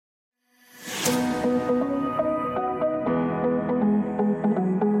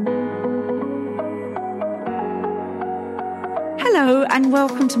Hello and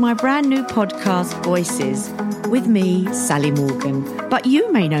welcome to my brand new podcast, Voices, with me, Sally Morgan. But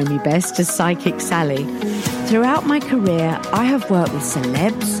you may know me best as Psychic Sally. Throughout my career, I have worked with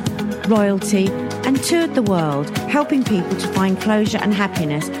celebs, royalty, and toured the world, helping people to find closure and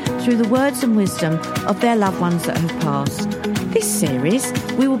happiness through the words and wisdom of their loved ones that have passed. This series,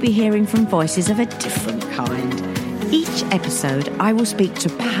 we will be hearing from voices of a different kind. Each episode, I will speak to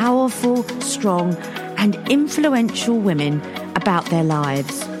powerful, strong, and influential women about their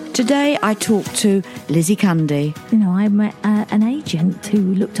lives. Today, I talk to Lizzie Cundy. You know, I met an agent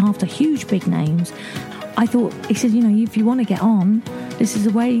who looked after huge, big names. I thought, he said, you know, if you want to get on, this is the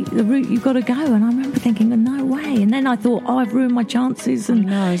route you've got to go. And I remember thinking, no way. And then I thought, I've ruined my chances. And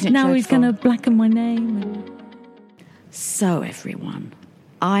now dreadful? He's going to blacken my name. So, everyone,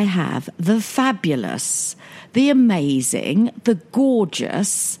 I have the fabulous, the amazing, the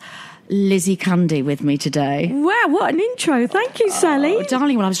gorgeous Lizzie Cundy with me today. Wow, what an intro. Thank you, Sally. Oh,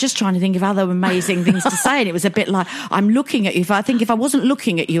 darling, well, I was just trying to think of other amazing things to say, and it was a bit like, I'm looking at you. I think if I wasn't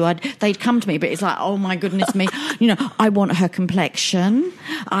looking at you, they'd come to me, but it's like, oh my goodness me. You know, I want her complexion.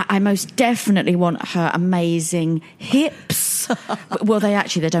 I most definitely want her amazing hips. Well, they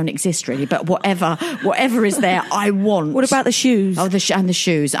don't exist really, but whatever is there, I want. What about the shoes? Oh, and the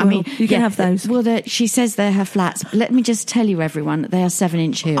shoes. I mean, you can have those. Well, she says they're her flats. Let me just tell you, everyone, they are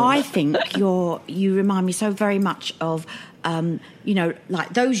 7-inch heels. I think you remind me so very much of, you know,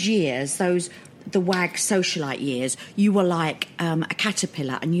 like those years, the WAG socialite years. You were like a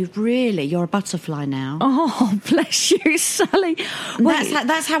caterpillar, and you're a butterfly now. Oh, bless you, Sally.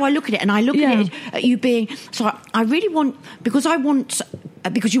 That's how I look at it, and I look at you being. So I really want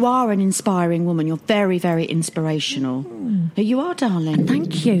because you are an inspiring woman. You're very, very inspirational. You are, darling.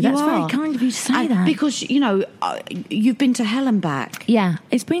 Thank you. That's very kind of you to say that. Because, you know, you've been to hell and back. Yeah,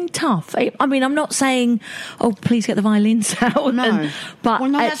 it's been tough. I mean, I'm not saying, oh, please get the violins out. No. But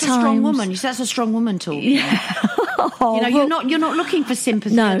that's times, a strong woman. That's a strong woman talk. Yeah. You know, you're not looking for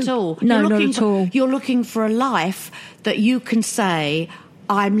sympathy at all. No, not at all. You're looking for a life that you can say,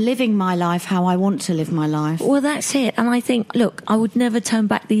 I'm living my life how I want to live my life. Well, that's it. And I think, look, I would never turn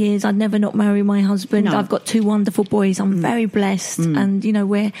back the years. I'd never not marry my husband. No. I've got 2 wonderful boys. I'm very blessed. And, you know,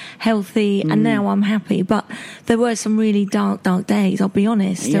 we're healthy. And now I'm happy. But there were some really dark, dark days, I'll be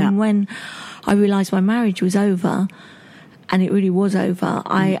honest. Yeah. And when I realised my marriage was over, and it really was over,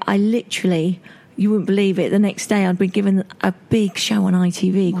 I literally... You wouldn't believe it. The next day, I'd been given a big show on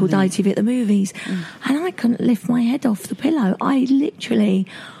ITV called ITV at the Movies. And I couldn't lift my head off the pillow. I literally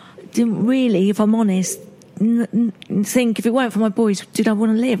didn't really, if I'm honest, think if it weren't for my boys, did I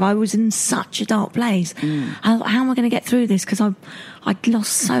want to live? I was in such a dark place. How am I going to get through this? Because I'd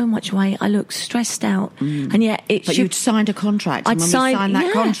lost so much weight. I looked stressed out. And yet But you'd signed a contract. And when we signed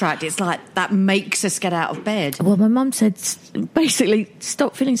that contract, it's like, that makes us get out of bed. Well, my mum said, basically,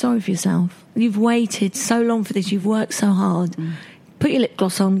 stop feeling sorry for yourself. You've waited so long for this. You've worked so hard. Put your lip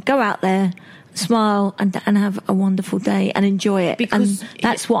gloss on. Go out there. Smile and have a wonderful day and enjoy it. Because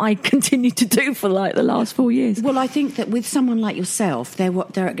that's what I continue to do for like the last 4 years. Well, I think that with someone like yourself, there are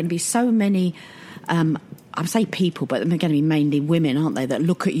going to be so many... I say people, but they're going to be mainly women, aren't they, that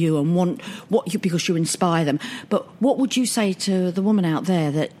look at you and want because you inspire them. But what would you say to the woman out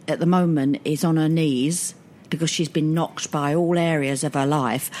there that at the moment is on her knees because she's been knocked by all areas of her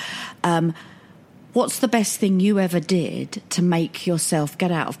life? What's the best thing you ever did to make yourself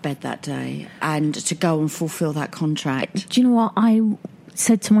get out of bed that day and to go and fulfil that contract? Do you know what? I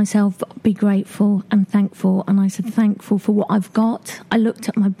said to myself, be grateful and thankful. And I said, thankful for what I've got. I looked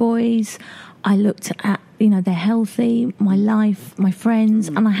at my boys. I looked at, you know, they're healthy, my life, my friends.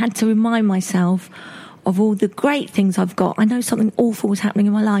 And I had to remind myself of all the great things I've got. I know something awful was happening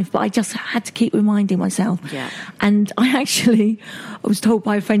in my life, but I just had to keep reminding myself. Yeah. And I was told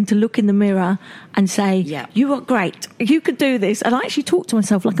by a friend to look in the mirror and say, you are great. You could do this. And I actually talked to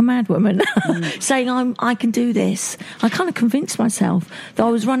myself like a mad woman, saying I can do this. I kind of convinced myself that I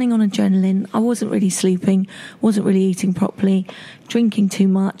was running on adrenaline. I wasn't really sleeping, wasn't really eating properly, drinking too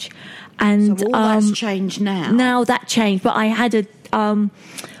much. And so all that's changed now. Now that changed, but I had it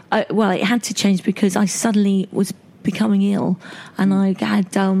had to change because I suddenly was becoming ill, and I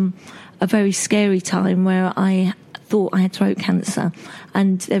had a very scary time where I thought I had throat cancer,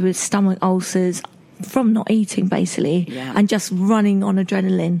 and there was stomach ulcers from not eating, basically, and just running on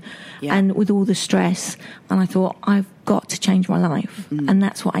adrenaline, and with all the stress. And I thought, I've got to change my life, and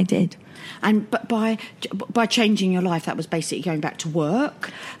that's what I did. But by changing your life, that was basically going back to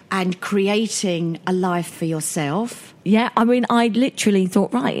work and creating a life for yourself. Yeah, I mean, I literally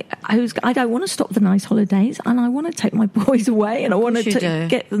thought, right, I don't want to stop the nice holidays, and I want to take my boys away, and I want to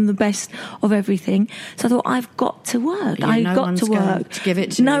get them the best of everything. So I thought, I've got to work. I've got to work. To give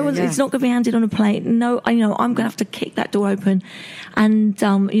it to no one's. It's not going to be handed on a plate. No, I'm going to have to kick that door open, and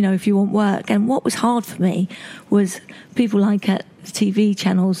if you want work. And what was hard for me was people like at TV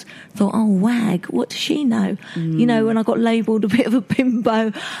channels thought, oh, WAG, what does she know? And I got labelled a bit of a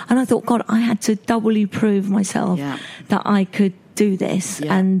bimbo, and I thought, God, I had to doubly prove myself that I could do this.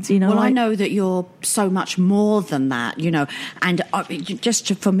 And I know that you're so much more than that, and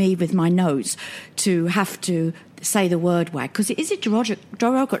for me with my notes to have to say the word WAG, because it is a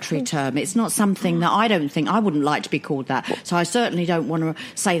derogatory term. It's not something that I wouldn't like to be called that. So I certainly don't want to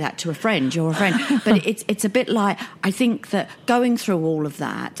say that to a friend. You're a friend. But it's a bit like, I think that going through all of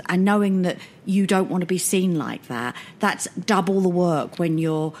that and knowing that you don't want to be seen like that, that's double the work when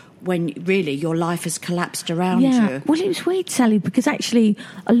really your life has collapsed around you. Well, it was weird, Sally, because actually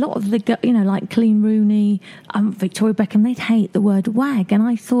a lot of the, like Colleen Rooney, Victoria Beckham, they'd hate the word WAG. And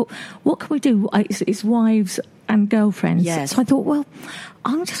I thought, what can we do? It's wives and girlfriends. Yes. So I thought, well,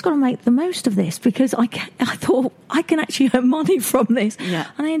 I'm just going to make the most of this, because I thought I can actually earn money from this. Yeah.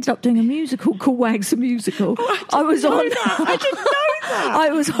 And I ended up doing a musical called Wags the Musical. I didn't know that. I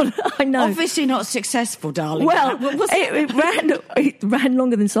was on. I know. Obviously not successful, darling. Well, it ran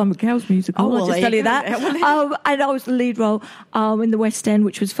longer than Simon Cowell's musical. I'll just tell you that. And I was the lead role in the West End,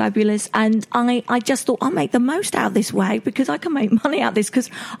 which was fabulous. And I just thought, I'll make the most out of this WAG, because I can make money out of this,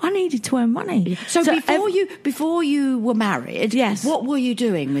 because I needed to earn money. So before you were married, yes, what were you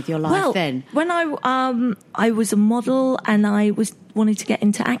doing with your life then? When I was a model, and I wanted to get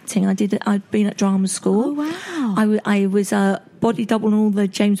into acting. I'd been at drama school. Oh, wow. I was a body double in all the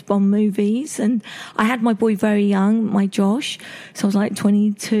James Bond movies, and I had my boy very young, my Josh. So I was like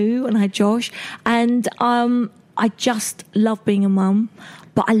 22, and I had Josh, and I just love being a mum.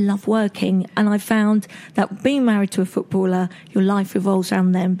 But I love working, and I found that being married to a footballer, your life revolves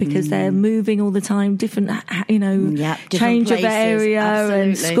around them, because they're moving all the time, different change places, of area, absolutely.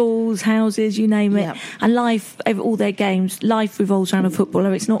 And schools, houses, you name it. And life, all their games, life revolves around a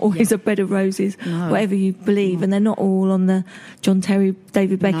footballer. It's not always a bed of roses, whatever you believe, and they're not all on the John Terry,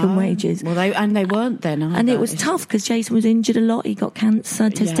 David Beckham wages. Well, they weren't then either. And it was tough, because Jason was injured a lot. He got cancer,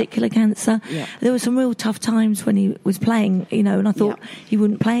 testicular cancer. Yeah. There were some real tough times when he was playing, and I thought he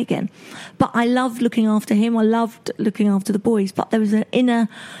wouldn't play again. But I loved looking after him. I loved looking after the boys. But there was an inner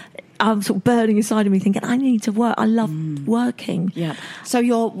sort of burning inside of me, thinking, I need to work. I love working. Yeah. So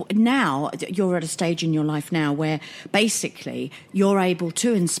you're at a stage in your life now where basically you're able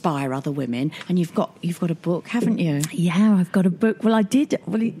to inspire other women, and you've got a book, haven't you? Yeah, I've got a book. Well,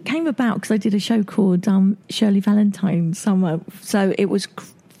 it came about because I did a show called Shirley Valentine Summer. So it was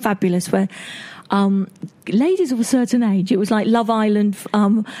fabulous, where ladies of a certain age, it was like Love Island for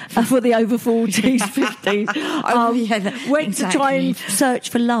the over 40s, 50s. Went to try and search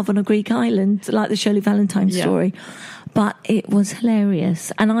for love on a Greek island, like the Shirley Valentine story. But it was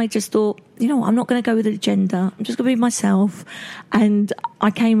hilarious. And I just thought, I'm not going to go with an agenda. I'm just going to be myself. And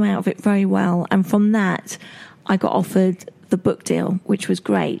I came out of it very well. And from that, I got offered the book deal, which was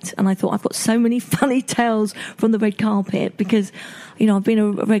great. And I thought, I've got so many funny tales from the red carpet, because I've been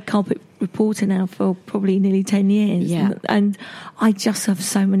a red carpet reporter now for probably nearly 10 years, and I just have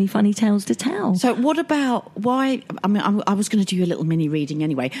so many funny tales to tell. So what about I was going to do a little mini reading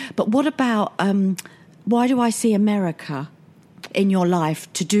anyway, but what about why do I see America in your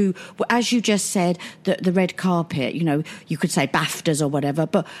life to do, as you just said, the red carpet, you could say BAFTAs or whatever,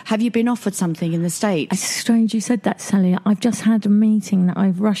 but have you been offered something in the States? It's strange you said that, Sally. I've just had a meeting that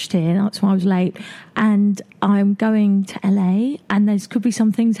I've rushed in, that's why I was late, and I'm going to LA, and there could be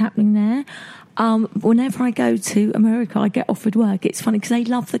some things happening there. Whenever I go to America, I get offered work. It's funny because they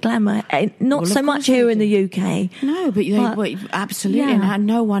love the glamour. Not so much here in the UK. No, but absolutely. Yeah. And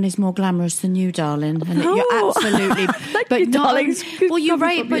no one is more glamorous than you, darling. And you're absolutely. But you, darling.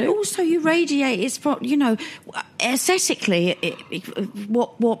 Well, but also you radiate. It's from aesthetically.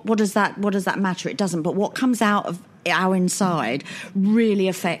 What does that matter? It doesn't. But what comes out of our inside really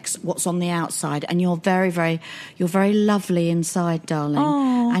affects what's on the outside, and you're very lovely inside, darling. Oh,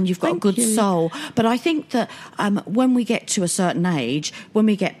 and you've got a good soul. But I think that when we get to a certain age,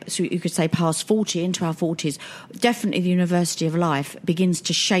 so you could say past 40, into our 40s, definitely the university of life begins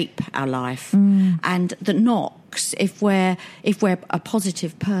to shape our life. And the knocks, if we're a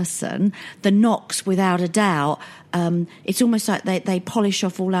positive person, the knocks, without a doubt, it's almost like they polish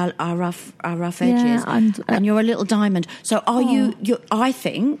off all our rough edges, and you're a little diamond. So are you? I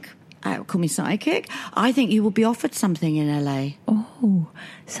think. Call me psychic. I think you will be offered something in LA. Oh,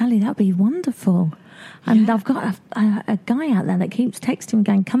 Sally, that'd be wonderful. And I've got a guy out there that keeps texting me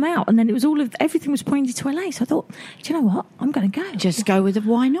going, come out. And then it was everything was pointed to LA. So I thought, do you know what? I'm going to go. Just go with it.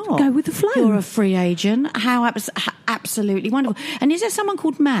 Why not? Go with the flow. You're a free agent. How absolutely wonderful. And is there someone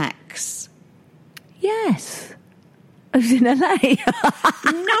called Max? Yes. I was in LA.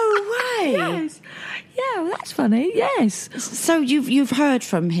 No way. Yes. Yeah, well, that's funny. Yes. So you've heard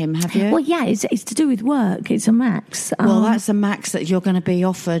from him, have you? Well, yeah, it's to do with work. It's a Max. Well, that's a Max that you're going to be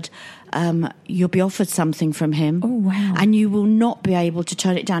offered. You'll be offered something from him. Oh, wow. And you will not be able to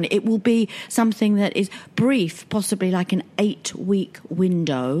turn it down. It will be something that is brief, possibly like an 8-week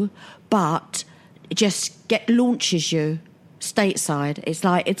window, but just launches you stateside.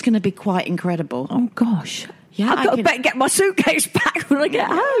 It's going to be quite incredible. Oh, gosh. Yeah, I've got to better get my suitcase back when I get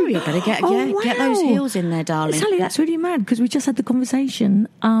home. You better get those heels in there, darling. Sally, that's really mad because we just had the conversation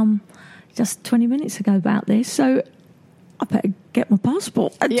just 20 minutes ago about this. So I better get my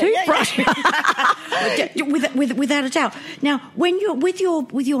passport and toothbrush. Without a doubt. Now, when you're with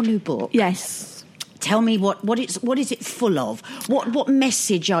your new book, yes, tell me what is it full of? What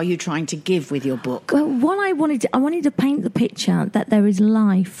message are you trying to give with your book? Well, what I wanted to paint the picture that there is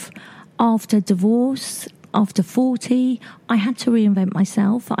life after divorce. After 40, I had to reinvent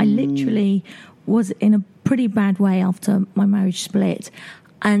myself. I literally was in a pretty bad way after my marriage split.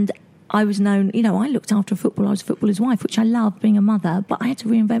 And I was known, I looked after football. I was a footballer's wife, which I loved, being a mother, but I had to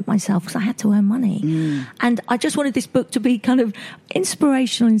reinvent myself because I had to earn money. And I just wanted this book to be kind of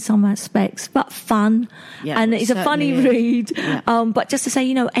inspirational in some aspects, but fun. Yeah, and it's a funny read. Yeah. But just to say,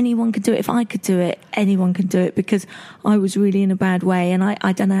 anyone could do it. If I could do it, anyone can do it, because I was really in a bad way. And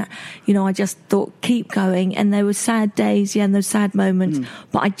I don't know, I just thought, keep going. And there were sad days, and those sad moments,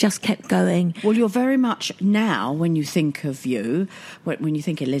 but I just kept going. Well, you're very much now, when you think of you, when you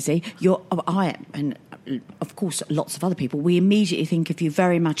think of Lizzie, and of course lots of other people, we immediately think of you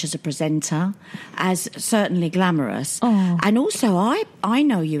very much as a presenter, as certainly glamorous. And also I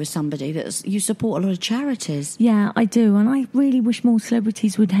know you as somebody that you support a lot of charities. Yeah, I do, and I really wish more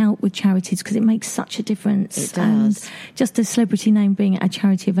celebrities would help with charities because it makes such a difference. It does. And just a celebrity name being at a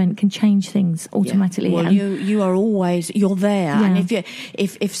charity event can change things automatically. Yeah. Well, and you're there, yeah. and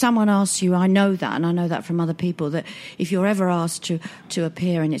if someone asks you, I know that, and I know that from other people, that if you're ever asked to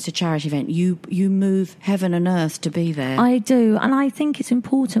appear and it's a charity event, you move heaven and earth to be there. I do, and I think it's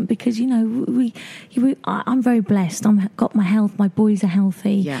important because I'm very blessed. I've got my health. My boys are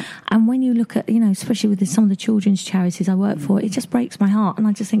healthy, and when you look at especially with some of the children's charities I work for, it just breaks my heart. And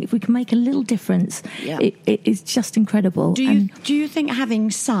I just think if we can make a little difference, it is just incredible. Do you think having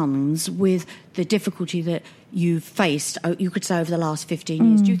sons, with the difficulty that you've faced, you could say, over the last 15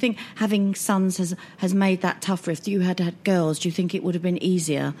 years, do you think having sons has made that tougher? If you had girls, do you think it would have been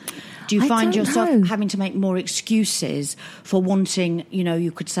easier? Do you find yourself having to make more excuses for wanting,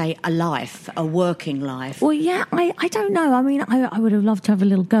 you could say, a working life? Well, yeah, I don't know. I mean, I would have loved to have a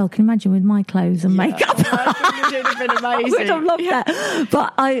little girl. Can you imagine, with my clothes and makeup? It would have been amazing. I would have loved that.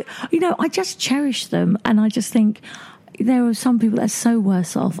 But I just cherish them, and I just think there are some people that are so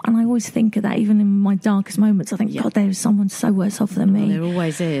worse off, and I always think of that. Even in my darkest moments, I think, God, there is someone so worse off than me. There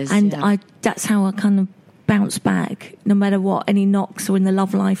always is, and that's how I kind of bounce back, no matter what, any knocks or in the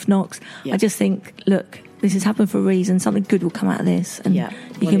love life knocks. I just think, look, this has happened for a reason. Something good will come out of this, and you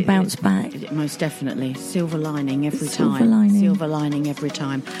can bounce back. Most definitely, silver lining every time. Silver lining every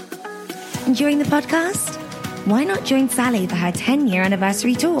time. Enjoying the podcast? Why not join Sally for her 10-year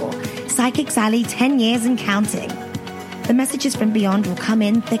anniversary tour, Psychic Sally 10 Years and Counting. The messages from beyond will come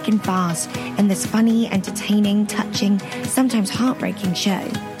in thick and fast in this funny, entertaining, touching, sometimes heartbreaking show.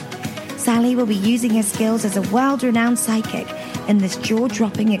 Sally will be using her skills as a world-renowned psychic in this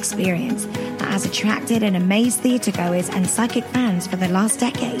jaw-dropping experience that has attracted and amazed theatregoers and psychic fans for the last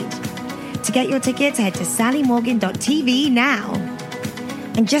decade. To get your tickets, head to sallymorgan.tv now.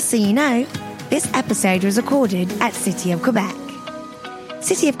 And just so you know, this episode was recorded at City of Quebec.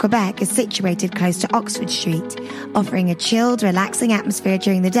 City of Quebec is situated close to Oxford Street, offering a chilled, relaxing atmosphere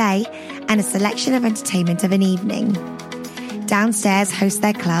during the day and a selection of entertainment of an evening. Downstairs hosts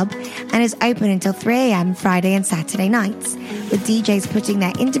their club and is open until 3 a.m. Friday and Saturday nights, with DJs putting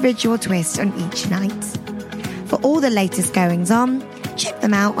their individual twist on each night. For all the latest goings on, check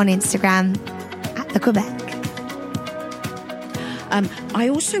them out on Instagram at The Quebec. I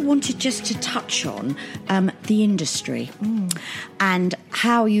also wanted just to touch on the industry and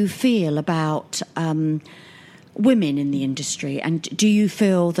how you feel about women in the industry, and do you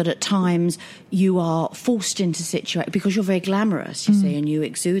feel that at times you are forced into situations, because you're very glamorous, you see, and you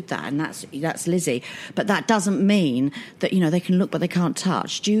exude that, and that's Lizzie, but that doesn't mean that, you know, they can look but they can't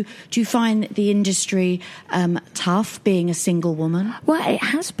touch. Do you find the industry tough being a single woman? Well, it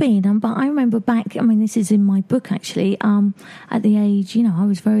has been, but I remember back, I mean, this is in my book actually, at the age, you know, I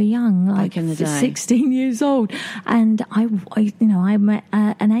was very young, like 16 years old, and I met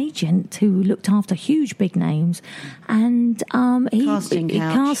an agent who looked after huge big names, and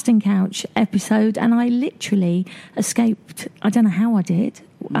casting couch episode, and I literally escaped. I don't know how I did,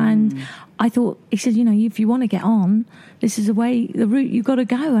 and I thought, he said, you know, if you want to get on, this is the route you've got to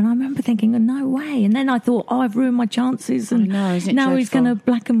go. And I remember thinking, oh, no way. And then I thought, oh, I've ruined my chances, and now dreadful? He's going to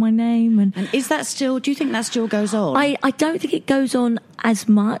blacken my name. And is that still? Do you think that still goes on? I don't think it goes on as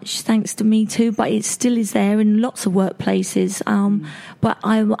much, thanks to Me Too, but it still is there in lots of workplaces. But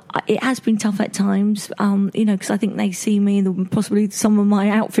it has been tough at times, you know, because I think they see me, and possibly some of my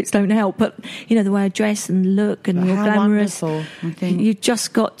outfits don't help, but, you know, the way I dress and look, and you're glamorous. Wonderful, I think. You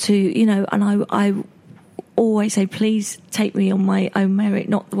just got to, you know, and I always say, please take me on my own merit,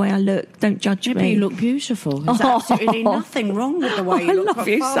 not the way I look. Don't judge me. But you look beautiful. There's absolutely nothing wrong with the way you look. I love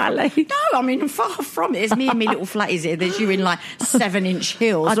you, Sally. No, I mean, far from it. It's me and me little flatties here. There's you in like 7-inch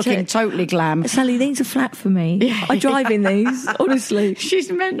heels, looking totally glam. Sally, these are flat for me. Yeah, I drive in these, honestly.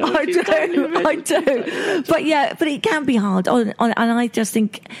 She's mental. I do. But yeah, but it can be hard. And I just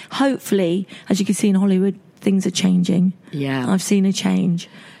think, hopefully, as you can see in Hollywood, things are changing. Yeah. I've seen a change.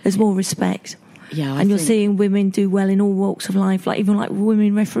 There's more respect. Yeah, and you're seeing women do well in all walks of life, like even like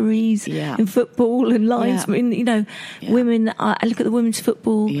women referees in football and linesmen. You know, women. I look at the women's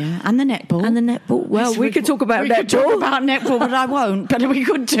football, and the netball. Well, we could talk about netball. We could talk about netball, but I won't. But we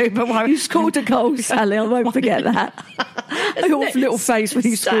could do. But you scored a goal, Sally. I won't forget that. Your little face when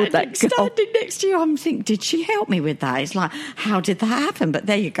you scored that goal. Standing next to you, I'm thinking, did she help me with that? It's like, how did that happen? But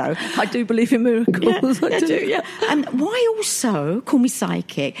there you go. I do believe in miracles. I do. Yeah. And why also, call me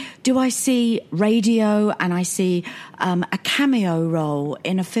psychic, do I see radio and I see a cameo role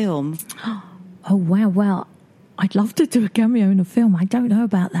in a film? Oh, wow. Well, I'd love to do a cameo in a film. I don't know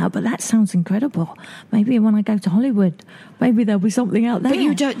about that, but that sounds incredible. Maybe when I go to Hollywood, maybe there'll be something out there. But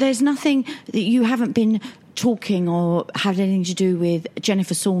you don't. There's nothing that you haven't been talking or had anything to do with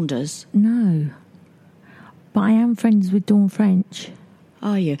Jennifer Saunders? No. But I am friends with Dawn French.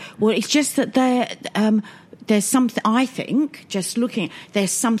 Are you? Well, it's just that there's something, I think, just looking,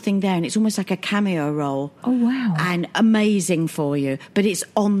 there's something there, and it's almost like a cameo role. Oh, wow. And amazing for you. But it's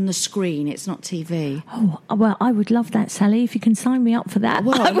on the screen, it's not TV. Oh, well, I would love that, Sally. If you can sign me up for that,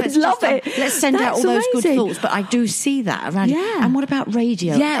 well, I would love it. Let's send out all those good thoughts. But I do see that around. Yeah. And what about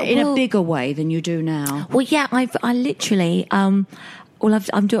radio? Yeah, in a bigger way than you do now? Well, yeah, I literally... Well,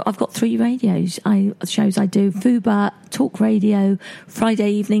 I've got 3 radios. Shows I do: Fuba, talk radio, Friday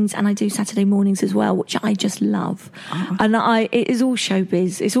evenings, and I do Saturday mornings as well, which I just love. Oh. And it is all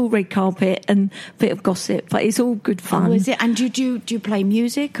showbiz. It's all red carpet and a bit of gossip, but it's all good fun. Oh, is it? And do you play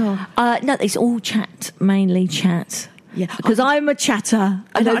music or? No, it's all chat, mainly chat. Yeah, because I'm a chatter.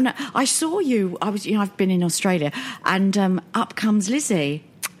 I saw you. I've been in Australia, and up comes Lizzie.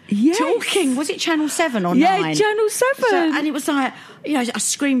 Yes. Talking, was it Channel 7 or 9? Yeah, Channel 7. And it was like, you know, I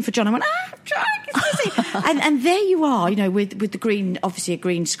screamed for John. I went, it's Lizzie. and there you are, you know, with the green, obviously a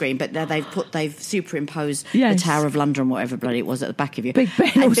green screen, but they've superimposed the Tower of London, whatever bloody it was at the back of you. Big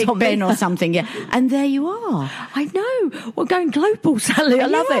Ben or something. Yeah. And there you are. I know. We're going global, Sally. I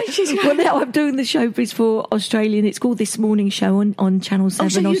love it. Well, now I'm doing the showbiz for Australian. It's called This Morning Show on Channel 7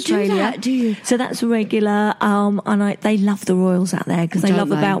 so Australia. You do that, do you? So that's regular. And they love the royals out there because they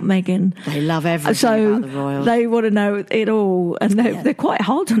love about Meghan. They love everything about the royals. They want to know it all, and they're quite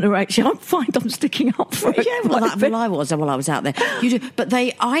hard on her. Actually, I find I'm sticking up for it. Yeah, I was out there. You do, but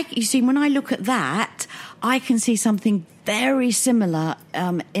you see, when I look at that, I can see something very similar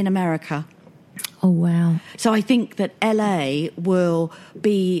in America. Oh, wow. So I think that LA will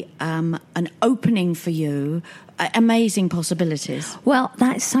be an opening for you, amazing possibilities. Well,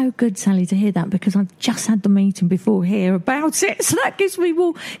 that's so good, Sally, to hear that, because I've just had the meeting before here about it. So that gives me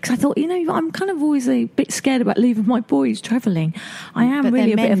more, because I thought, you know, I'm kind of always a bit scared about leaving my boys travelling. I am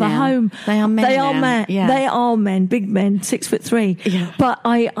really a bit of a home. They are men. They are men. men. Yeah. They are men, big men, 6'3". Yeah. But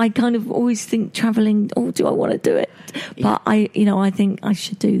I kind of always think travelling, do I want to do it? But I think I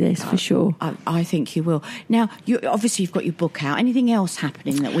should do this for sure. I think you will. Now, you've got your book out. Anything else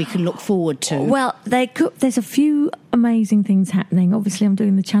happening that we can look forward to? Well, there's a few few amazing things happening. Obviously, I'm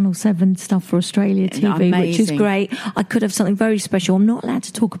doing the Channel 7 stuff for Australia TV, which is great. I could have something very special. I'm not allowed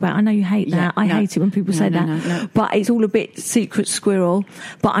to talk about. I know you hate that. I hate it when people say that. No. But it's all a bit secret squirrel.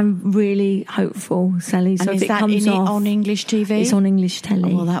 But I'm really hopeful, Sally. So if it comes off on English TV, it's on English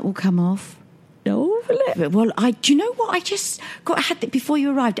telly. Oh, well, that will come off. No, well, do you know what? Before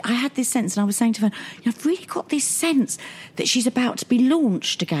you arrived, I had this sense, and I was saying to her, I've really got this sense that she's about to be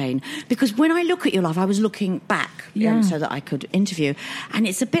launched again. Because when I look at your life, I was looking back so that I could interview, and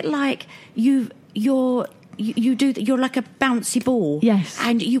it's a bit like you're like a bouncy ball, yes,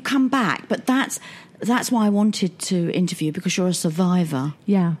 and you come back. But that's why I wanted to interview, because you're a survivor,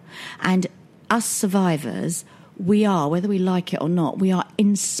 and us survivors. We are, whether we like it or not, we are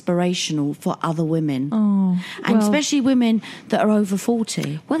inspirational for other women. And especially women that are over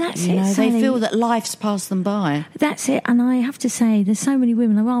 40. Well, that's it, Sally. They feel that life's passed them by. That's it. And I have to say, there's so many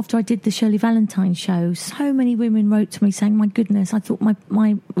women. After I did the Shirley Valentine show, so many women wrote to me saying, my goodness, I thought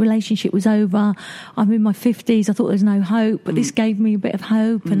my relationship was over. I'm in my 50s. I thought there was no hope. But this gave me a bit of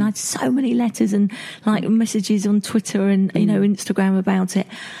hope. And I had so many letters and messages on Twitter and, Instagram about it.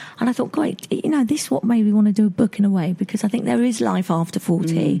 And I thought, great, this is what made me want to do a book in a way, because I think there is life after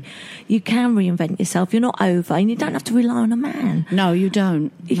 40. You can reinvent yourself. You're not over, and you don't have to rely on a man. No, you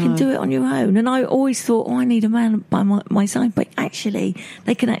don't. You can do it on your own. And I always thought, I need a man by my side. But actually,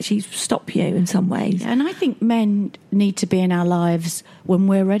 they can actually stop you in some ways. And I think men need to be in our lives when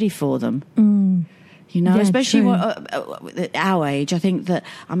we're ready for them. Especially at our age. I think that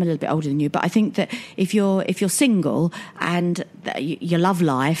I'm a little bit older than you, but I think that if you're single and your love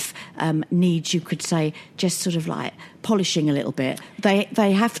life needs, you could say, just sort of like polishing a little bit,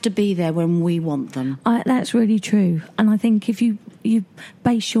 they have to be there when we want them. That's really true. And I think if you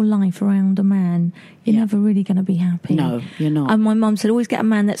base your life around a man, you're never really going to be happy. No, you're not. And my mum said, always get a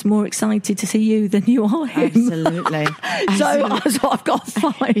man that's more excited to see you than you are him. Absolutely. So I've got to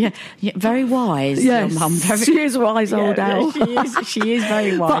find. Yeah, very wise, your mum. She is wise, old owl. She is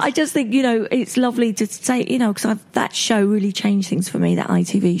very wise. But I just think, it's lovely to say, because that show really changed things for me, that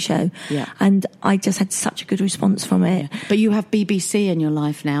ITV show. Yeah. And I just had such a good response from it. Yeah. But you have BBC in your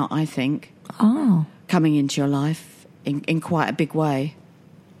life now, I think. Oh. Coming into your life in quite a big way.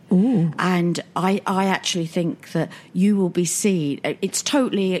 Ooh. And I actually think that you will be seen. It's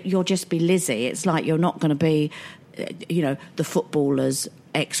totally, you'll just be Lizzie. It's like you're not going to be, the footballer's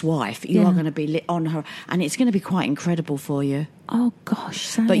ex-wife. You are going to be on her, and it's going to be quite incredible for you. Oh gosh,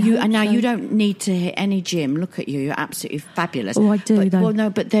 Sally, but you don't need to hit any gym. Look at you, you're absolutely fabulous. Oh, I do.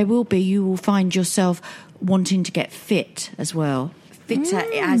 But there will be. You will find yourself wanting to get fit as well. Fitter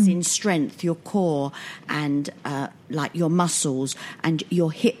as in strength, your core and like your muscles and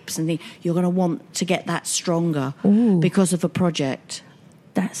your hips and things. You're going to want to get that stronger because of a project.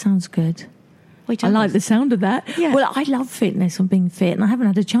 That sounds good. I like the sound of that. Yeah. Well, I love fitness and being fit, and I haven't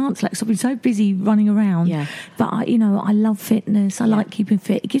had a chance. I've been so busy running around. Yeah. But I love fitness. I like keeping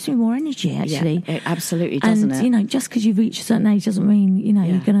fit. It gives me more energy, actually. Yeah, it absolutely does. And just because you've reached a certain age doesn't mean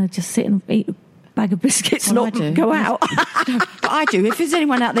you're going to just sit and eat bag of biscuits and not go out. But I do. If there's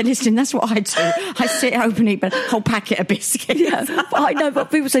anyone out there listening, that's what I do. I sit home and eat a whole packet of biscuits. Yeah, but I know,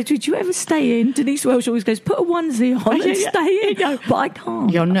 but people say, do you ever stay in? Denise Welsh always goes, put a onesie on and stay in. But I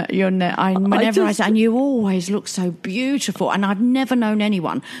can't. You're not. Whenever I say, and you always look so beautiful, and I've never known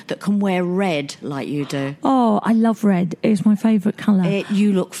anyone that can wear red like you do. Oh, I love red. It's my favourite colour.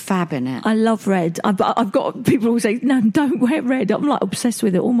 You look fab in it. I love red. I've got people who say, no, don't wear red. I'm like obsessed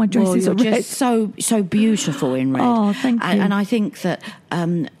with it. All my dresses are red. Just so beautiful in red. Oh, thank you. And I think that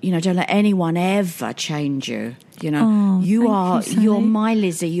don't let anyone ever change you. You're my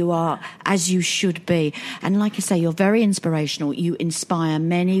Lizzie. You are as you should be. And like I say, you're very inspirational. You inspire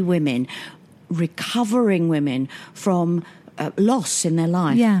many women, recovering women from loss in their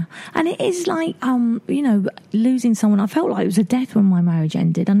life. Yeah, and it is like losing someone. I felt like it was a death when my marriage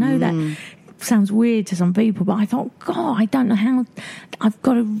ended. I know that sounds weird to some people, but I thought, God, I don't know how. I've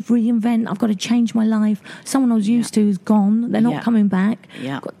got to reinvent. I've got to change my life. Someone I was used to is gone. They're not coming back.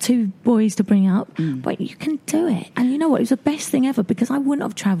 Yeah. I've got 2 boys to bring up, but you can do it. And you know what? It was the best thing ever, because I wouldn't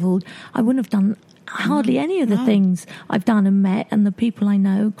have travelled. I wouldn't have done hardly any of the things I've done and met, and the people I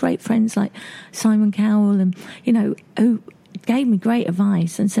know, great friends like Simon Cowell, and who gave me great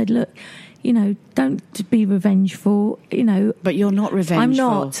advice and said, look, don't be revengeful, But you're not revengeful. I'm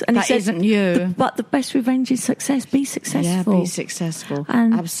not. And that isn't you. But the best revenge is success. Be successful. Yeah, be successful.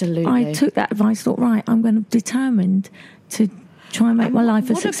 And absolutely. I took that advice, thought, right, I'm going to determined to try and make my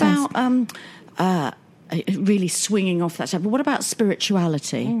life a success. What about, really swinging off that stuff, but what about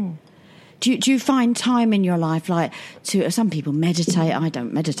spirituality? Do you find time in your life, like, some people meditate? I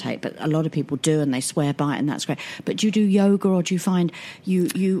don't meditate, but a lot of people do, and they swear by it, and that's great. But do you do yoga, or do you find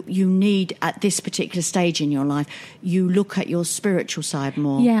you need, at this particular stage in your life, you look at your spiritual side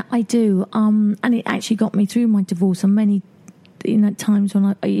more? Yeah, I do. And it actually got me through my divorce, and many, times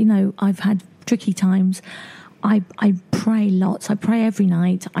when I've had tricky times. I pray lots. I pray every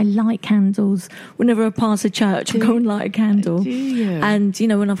night. I light candles. Whenever I pass a church, I go and light a candle. Do you? And,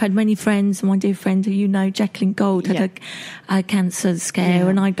 when I've had many friends, my dear friend who Jacqueline Gold, had a cancer scare,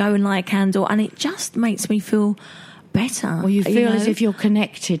 and I go and light a candle, and it just makes me feel better. Well, you feel as if you're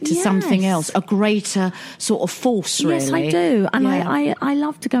connected to something else, a greater sort of force, really. Yes, I do. And I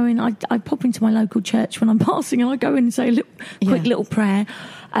love to go in. I pop into my local church when I'm passing, and I go in and say a quick little prayer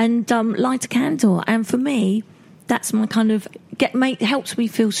and light a candle. And for me, that's my kind of helps me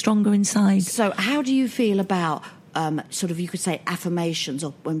feel stronger inside. So how do you feel about sort of, you could say, affirmations,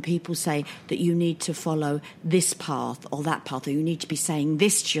 or when people say that you need to follow this path or that path, or you need to be saying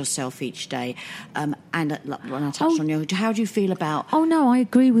this to yourself each day? And when I touched on yoga, how do you feel about... Oh, no, I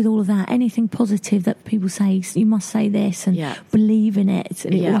agree with all of that. Anything positive that people say, you must say this and believe in it,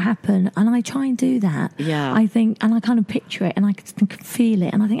 and it will happen. And I try and do that. Yeah. I think, and I kind of picture it, and I can feel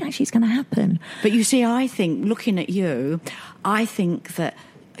it, and I think actually it's going to happen. But you see, I think, looking at you, I think that,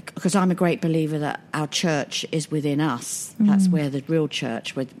 because I'm a great believer that our church is within us. That's where the real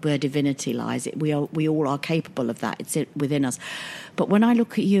church, where divinity lies. We all are capable of that. It's within us. But when I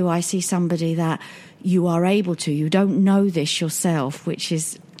look at you, I see somebody that you are able to. You don't know this yourself, which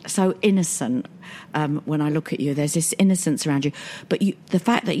is so innocent. When I look at you, there's this innocence around you. But the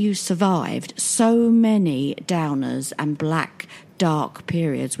fact that you survived so many downers and dark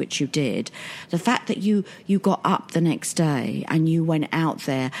periods, which you did, the fact that you got up the next day and you went out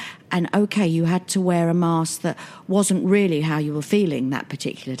there, and you had to wear a mask that wasn't really how you were feeling that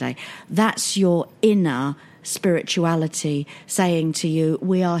particular day. That's your inner spirituality saying to you,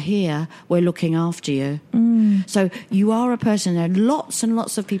 we are here, we're looking after you. So you are a person, there are lots and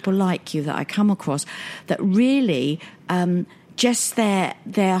lots of people like you that I come across that really just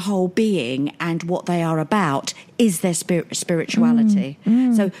their whole being and what they are about is their spirituality.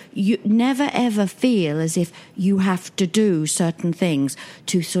 So you never ever feel as if you have to do certain things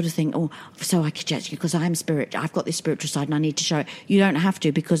to sort of think, so I could just, because I'm I've got this spiritual side and I need to show it. You don't have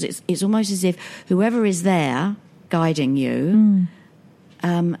to, because it's almost as if whoever is there guiding you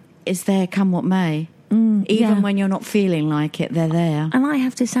is there come what may. Even when you're not feeling like it, they're there. And I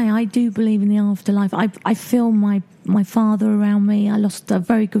have to say, I do believe in the afterlife. I feel my father around me. I lost a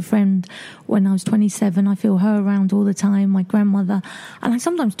very good friend when I was 27. I feel her around all the time, my grandmother. And I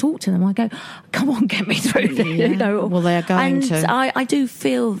sometimes talk to them. I go, come on, get me through this. Well, they're going to. And I do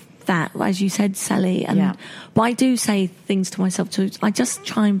feel that, as you said, Sally. But I do say things to myself too. I just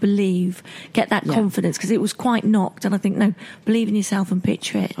try and believe, get that confidence, because it was quite knocked, and I think, no, believe in yourself and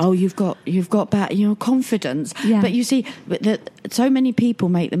picture it. Oh, you've got confidence. Yeah. But you see, so many people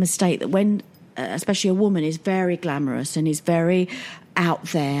make the mistake that when, especially a woman, is very glamorous and is very out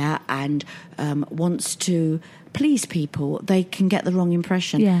there and wants to please people, they can get the wrong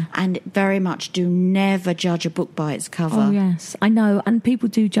impression. And very much do never judge a book by its cover. Oh, yes, I know. And people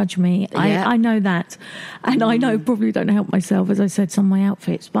do judge me. I know that. And I know, probably don't help myself, as I said, some of my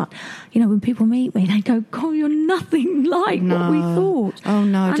outfits. But, when people meet me, they go, God, you're nothing like what we thought. Oh,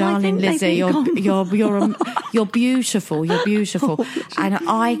 no, and darling Lizzie, you're beautiful. You're beautiful. And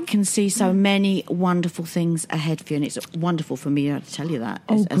I can see so many wonderful things ahead for you. And it's wonderful for me to tell you that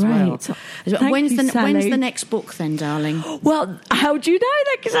as well. When's the next book then, darling? Well, how do you know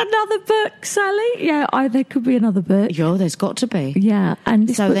there's another book, Sally? Yeah, there could be another book. Yeah, there's got to be. Yeah, and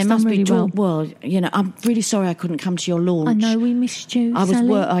this so there must really be. Well, I'm really sorry I couldn't come to your launch. I know, we missed you.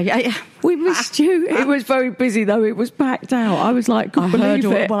 Sally. We missed you. It was very busy though. It was packed out. I was like, I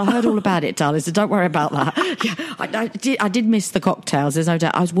heard all about it, darling. So don't worry about that. I did miss the cocktails. There's no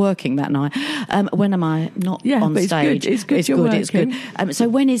doubt. I was working that night. When am I not on stage? It's good. It's good. So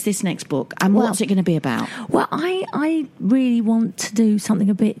when is this next book, and what's it going to be about? Well, I really want to do something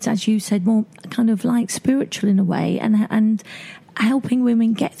a bit, as you said, more kind of like spiritual in a way, and helping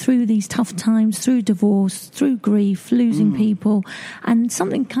women get through these tough times, through divorce, through grief, losing people, and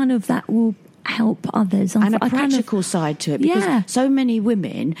something kind of that will help others. And a practical side to it, because so many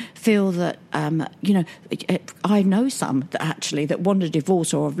women feel that, I know some that want a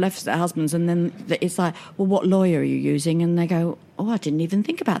divorce or have left their husbands, and then it's like, well, what lawyer are you using? And they go, I didn't even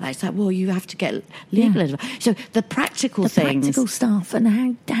think about that. It's like, well, you have to get legal advice. So the practical things. Practical stuff and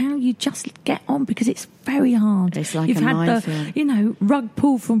how you just get on, because it's very hard. It's like You've a had minefield. the, rug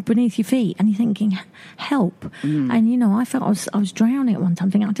pulled from beneath your feet and you're thinking, help. And, I felt I was drowning at one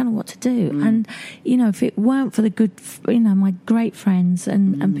time, thinking, I don't know what to do. And, if it weren't for the good, my great friends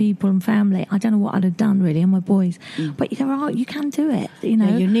and people and family, I don't know what I'd have done really, and my boys. But you can do it,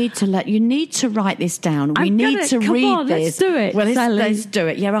 Yeah, you need to write this down. We need to Come read on, this. Let's do it. Well, Sally. let's do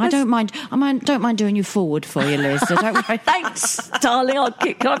it. Yeah, I don't mind doing you forward for you, Liz. So don't worry. Thanks, darling. I'll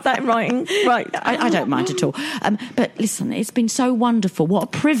have that in writing. Right. I don't mind at all. But listen, it's been so wonderful. What a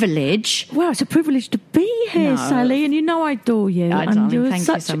privilege. Well, it's a privilege to be here, Sally, and I adore you. Darling, you're thank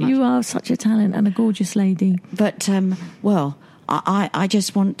you so much. You are such a talent and a gorgeous lady. But I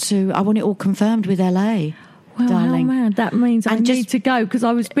just want it all confirmed with LA. Well, darling. how mad. That means I need to go, because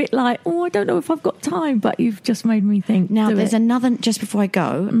I was a bit like, I don't know if I've got time, but you've just made me think. Now, there's another, just before I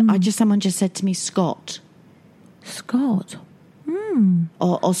go, someone just said to me, Scott. Scott?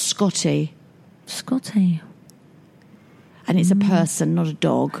 Or Scotty. Scotty. And it's a person, not a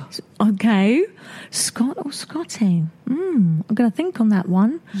dog. Okay. Scott or Scotty? I'm going to think on that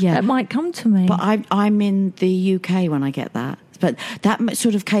one. Yeah. It might come to me. But I'm in the UK when I get that. But that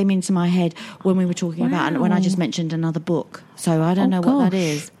sort of came into my head when we were talking about, and when I just mentioned another book. So I don't know what that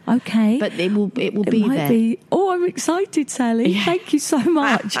is. Okay. But it will be there. I'm excited, Sally. Yeah. Thank you so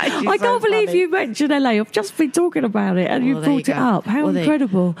much. I can't believe you mentioned LA. I've just been talking about it and you brought it up. How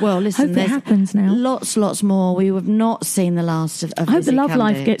incredible. Well, listen, hope it happens now. Lots more. We have not seen the last of I hope the love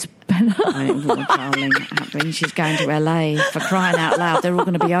life gets better. Darling, she's going to LA, for crying out loud. They're all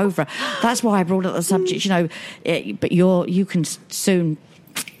going to be over. That's why I brought up the subject, but you can soon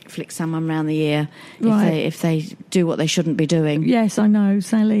flick someone round the ear if they do what they shouldn't be doing. Yes, I know,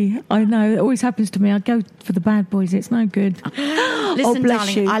 Sally. I know. It always happens to me. I go for the bad boys. It's no good. Listen, bless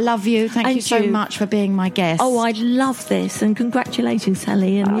darling, you. I love you. Thank you so much for being my guest. Oh, I love this. And congratulations,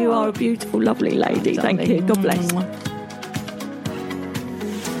 Sally. And you are a beautiful, lovely lady. Darling. Thank you. God bless.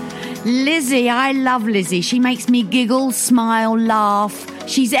 Lizzie, I love Lizzie. She makes me giggle, smile, laugh.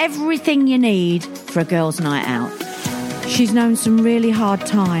 She's everything you need for a girls' night out. She's known some really hard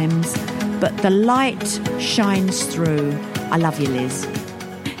times, but the light shines through. I love you, Liz.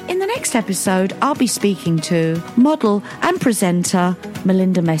 In the next episode, I'll be speaking to model and presenter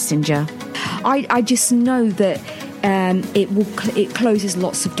Melinda Messenger. I just know that it closes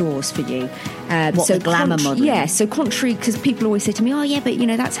lots of doors for you. The glamour model? Yeah, so contrary, because people always say to me, oh yeah, but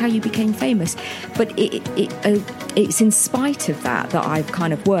that's how you became famous. But it's in spite of that I've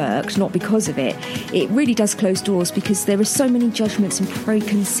kind of worked, not because of it. It really does close doors, because there are so many judgments and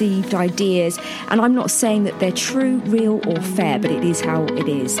preconceived ideas, and I'm not saying that they're true, real or fair, but it is how it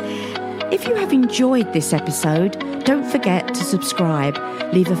is. If you have enjoyed this episode, don't forget to subscribe,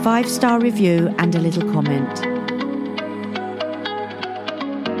 leave a 5-star review and a little comment.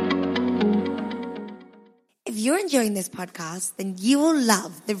 If you're enjoying this podcast, then you will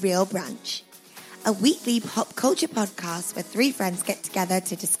love The Real Brunch, a weekly pop culture podcast where 3 friends get together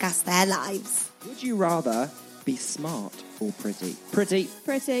to discuss their lives. Would you rather be smart or pretty? Pretty.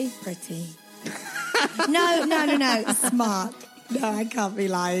 Pretty. No. Smart. No, I can't be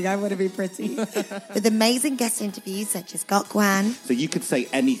lying. I want to be pretty. With amazing guest interviews such as Gok Wan. So you could say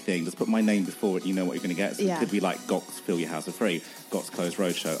anything, just put my name before it, you know what you're going to get. So it could be like Gok's Fill Your House for Free, Gok's Closed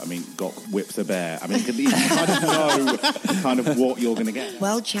Roadshow. I mean, Gok Whips a Bear. I mean, you kind of know kind of what you're going to get.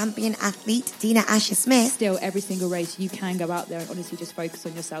 World champion athlete Dina Asher-Smith. Still, every single race, you can go out there and honestly just focus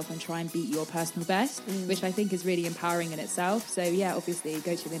on yourself and try and beat your personal best, which I think is really empowering in itself. So, yeah, obviously,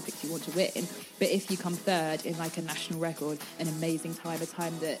 go to the Olympics, you want to win. But if you come third in like a national record, an amazing time, a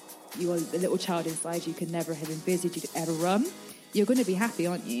time that the little child inside you could never have envisaged you'd ever run, you're going to be happy,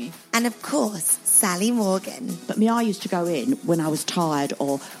 aren't you? And of course, Sally Morgan. But I used to go in when I was tired,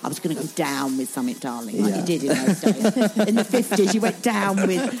 or I was going to go down with something, darling, like you did in those days. In the 50s, you went down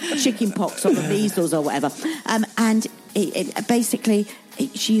with chicken pox or the measles or whatever. And basically,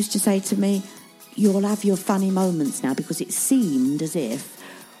 she used to say to me, you'll have your funny moments now, because it seemed as if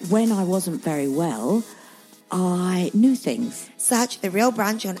when I wasn't very well, I knew things. Search The Real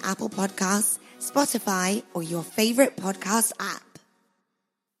Brunch on Apple Podcasts, Spotify, or your favorite podcast app.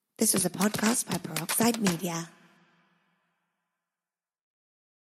 This was a podcast by Peroxide Media.